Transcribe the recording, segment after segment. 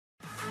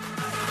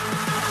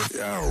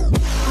down.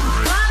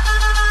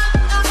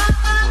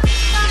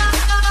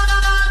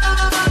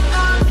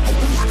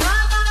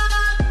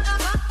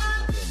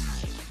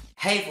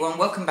 Hey everyone,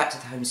 welcome back to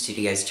the Home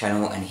Studios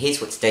channel, and here's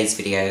what today's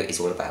video is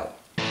all about.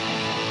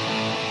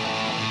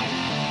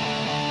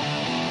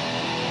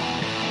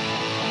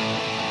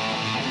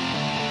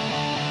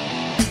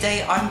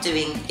 Today I'm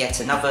doing yet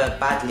another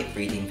bad lip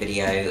reading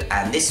video,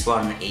 and this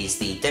one is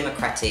the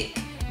Democratic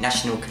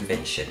National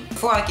Convention.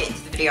 Before I get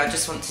into the video, I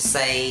just want to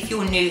say, if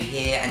you're new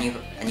here and you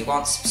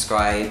aren't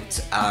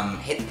subscribed,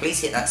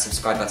 please hit that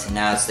subscribe button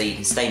now so you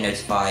can stay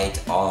notified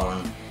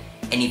on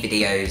any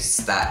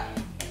videos that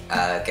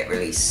get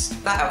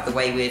released. That out of the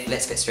way with,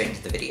 let's get straight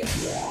into the video.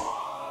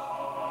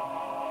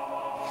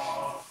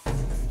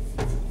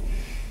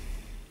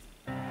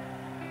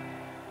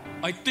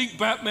 I think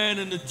Batman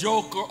and the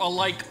Joker are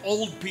like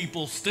old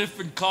people, stiff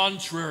and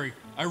contrary.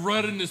 I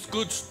read in this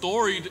good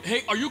story that,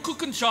 hey, are you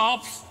cooking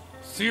chops?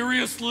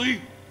 Seriously?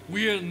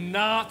 We are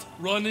not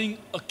running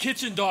a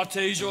kitchen,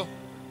 Dartasia.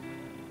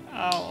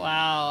 Oh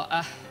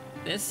wow,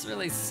 this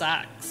really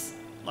sucks.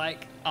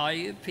 Like, all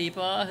you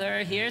people who are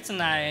here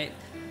tonight.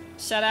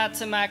 Shout out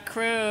to my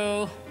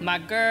crew, my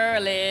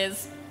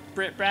girlies,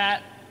 Brit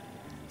Brat,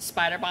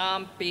 Spider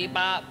Bomb,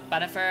 Bebop,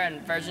 Butterfur,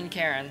 and Virgin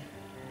Karen.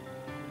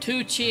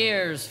 2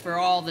 cheers for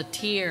all the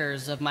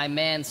tears of my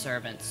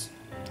manservants.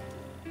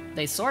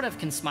 They sort of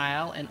can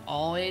smile and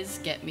always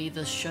get me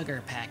the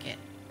sugar packet.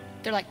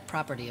 They're like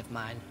property of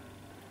mine.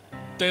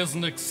 There's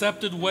an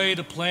accepted way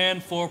to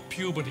plan for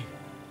puberty.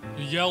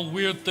 You yell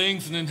weird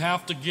things and then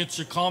have to get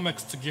your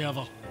comics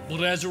together.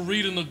 But as you're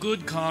reading the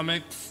good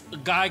comics, a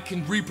guy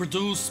can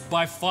reproduce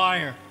by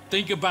fire.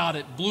 Think about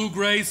it. Blue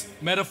Grace,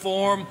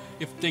 Metaform.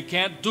 If they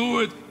can't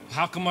do it,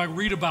 how come I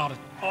read about it?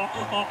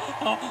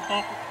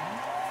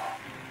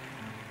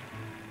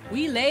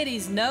 We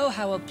ladies know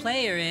how a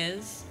player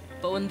is,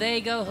 but when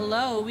they go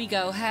hello, we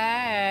go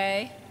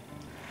hey.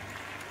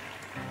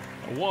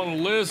 I want to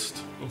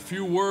list a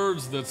few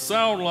words that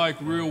sound like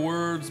real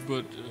words,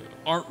 but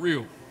aren't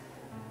real.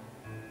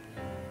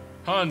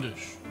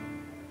 Hondish,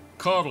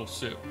 Caudal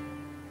Sip,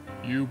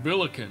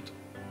 Ubilicant,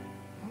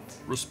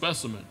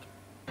 Respeciment,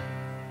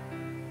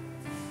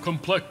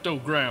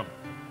 Complectogram.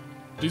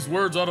 These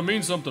words ought to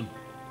mean something.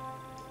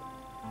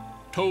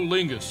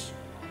 Tolingus.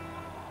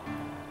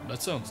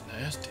 That sounds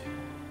nasty.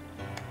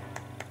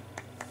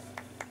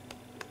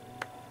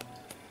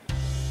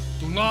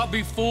 Do not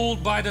be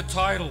fooled by the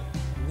title.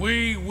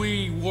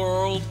 Wee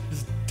World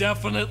is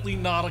definitely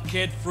not a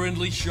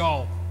kid-friendly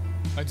show.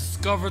 I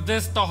discovered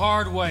this the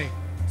hard way.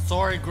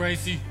 Sorry,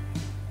 Gracie.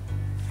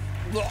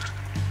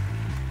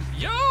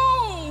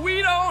 Yo,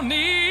 we don't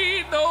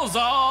need those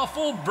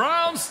awful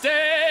brown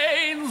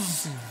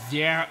stains.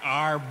 There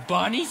are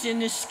bunnies in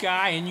the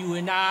sky and you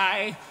and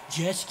I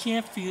just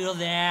can't feel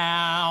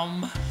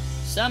them.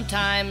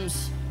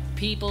 Sometimes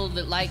people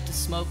that like to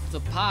smoke the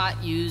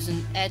pot use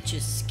an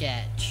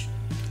Etch-a-Sketch.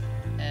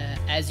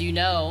 As you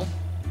know,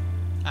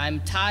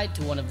 I'm tied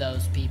to one of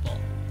those people.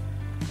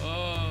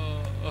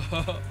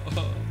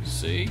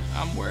 See,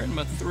 I'm wearing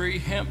my 3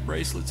 hemp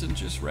bracelets and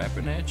just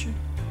rapping at you.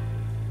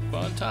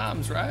 Fun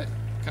times, right?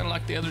 Kind of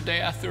like the other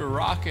day I threw a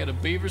rock at a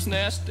beaver's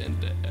nest and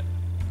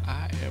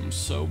I am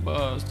so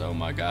buzzed. Oh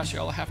my gosh,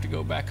 y'all have to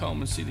go back home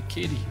and see the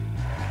kitty.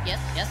 Yes.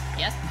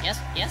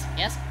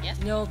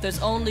 You know,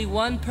 there's only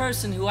one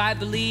person who I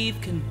believe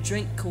can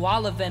drink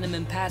koala venom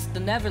and pass the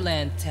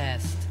Neverland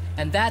test.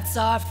 And that's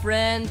our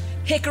friend,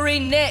 Hickory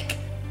Nick.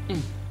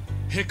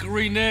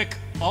 Hickory Nick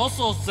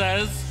also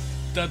says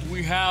that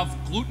we have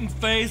gluten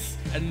face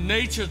and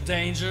nature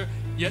danger,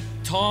 yet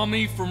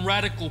Tommy from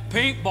Radical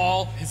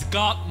Paintball has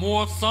got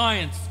more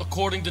science,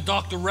 according to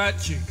Dr.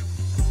 Ratcheek.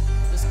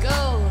 Let's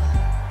go.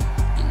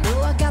 You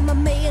know I got my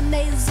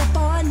mayonnaise up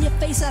on your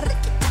face.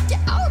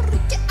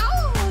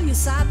 Your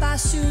side-by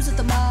shoes at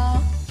the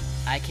mall.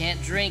 I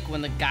can't drink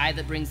when the guy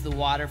that brings the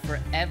water for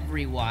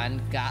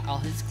everyone got all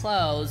his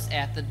clothes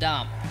at the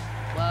dump.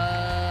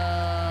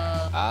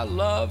 Whoa. I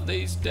love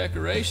these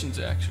decorations,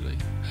 actually.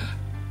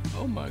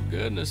 Oh my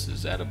goodness,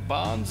 is that a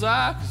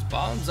bonsai? Because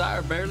bonsai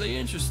are barely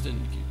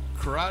interesting.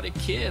 Karate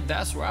Kid,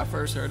 that's where I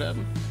first heard of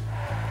him.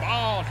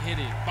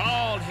 Bald-headed,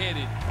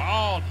 bald-headed,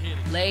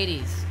 bald-headed.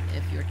 Ladies,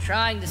 if you're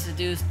trying to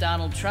seduce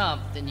Donald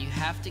Trump, then you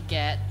have to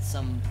get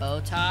some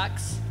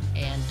Botox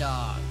and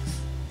dogs.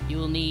 You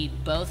will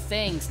need both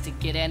things to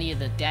get any of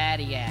the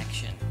daddy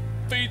action.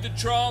 Feed the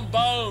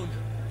trombone!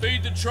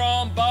 Feed the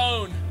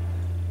trombone!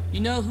 You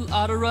know who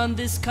ought to run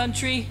this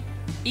country?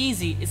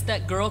 Easy, it's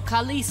that girl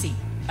Khaleesi.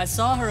 I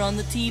saw her on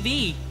the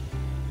TV.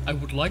 I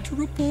would like to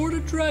report a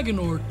dragon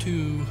or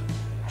two.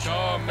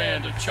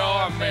 Charmander.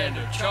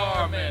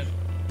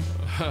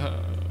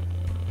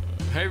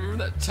 Hey,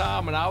 remember that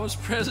time when I was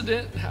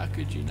president? How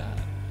could you not?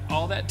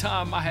 All that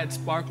time I had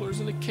sparklers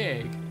in a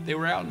keg. They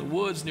were out in the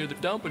woods near the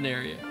dumping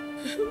area.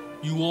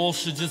 You all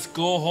should just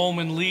go home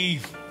and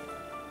leave.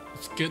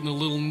 It's getting a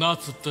little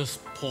nuts at this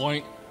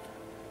point.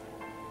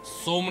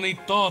 So many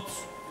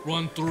thoughts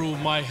run through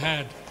my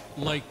head,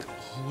 like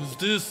Who is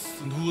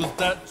this and who is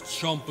that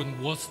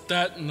chumping? What's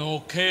that and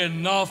okay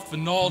enough?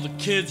 And all the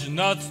kids are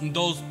nuts and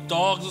those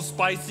dogs are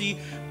spicy.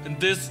 And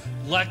this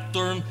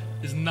lectern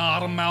is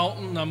not a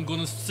mountain. I'm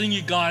gonna sing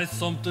you guys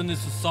something.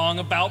 It's a song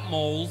about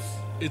moles.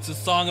 It's a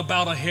song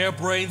about a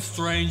harebrained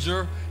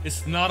stranger.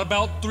 It's not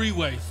about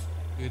three-ways.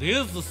 It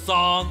is a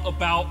song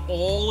about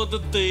all of the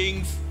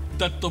things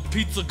that the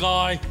pizza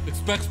guy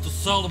expects to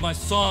sell to my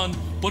son,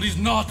 but he's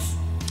nuts.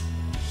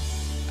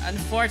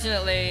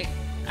 Unfortunately,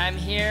 I'm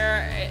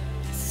here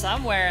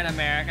somewhere in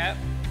America,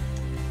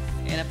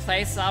 in a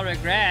place I'll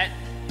regret.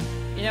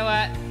 You know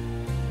what?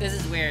 This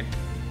is weird.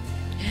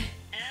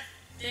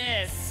 F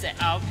this.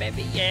 Oh,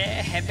 baby,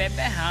 yeah, hey, baby,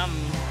 hum.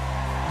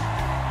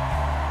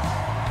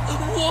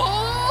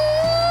 Whoa!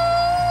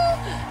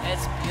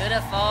 It's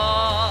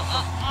beautiful.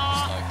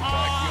 It's like the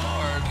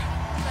backyard.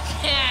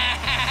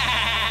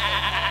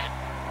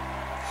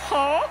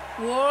 Huh?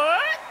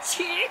 What?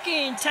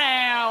 Chicken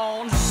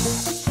Town.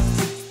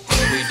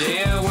 Every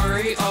day I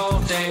worry all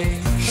day.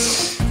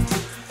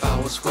 I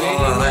was waiting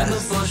in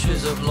the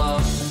bushes of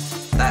love.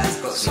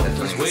 That's got to be the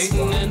Something's funniest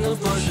waiting one. in the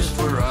bushes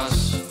for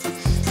us.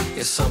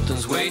 Yes,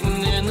 something's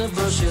waiting in the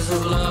bushes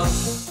of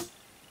love.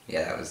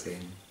 Yeah, that was him.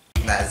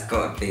 That's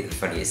got to be the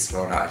funniest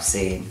one I've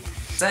seen.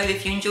 So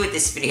if you enjoyed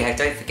this video,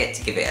 don't forget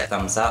to give it a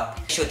thumbs up.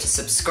 Be sure to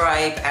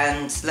subscribe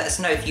and let us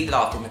know if you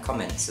laughed in the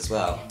comments as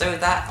well. So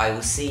with that, I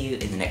will see you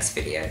in the next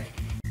video.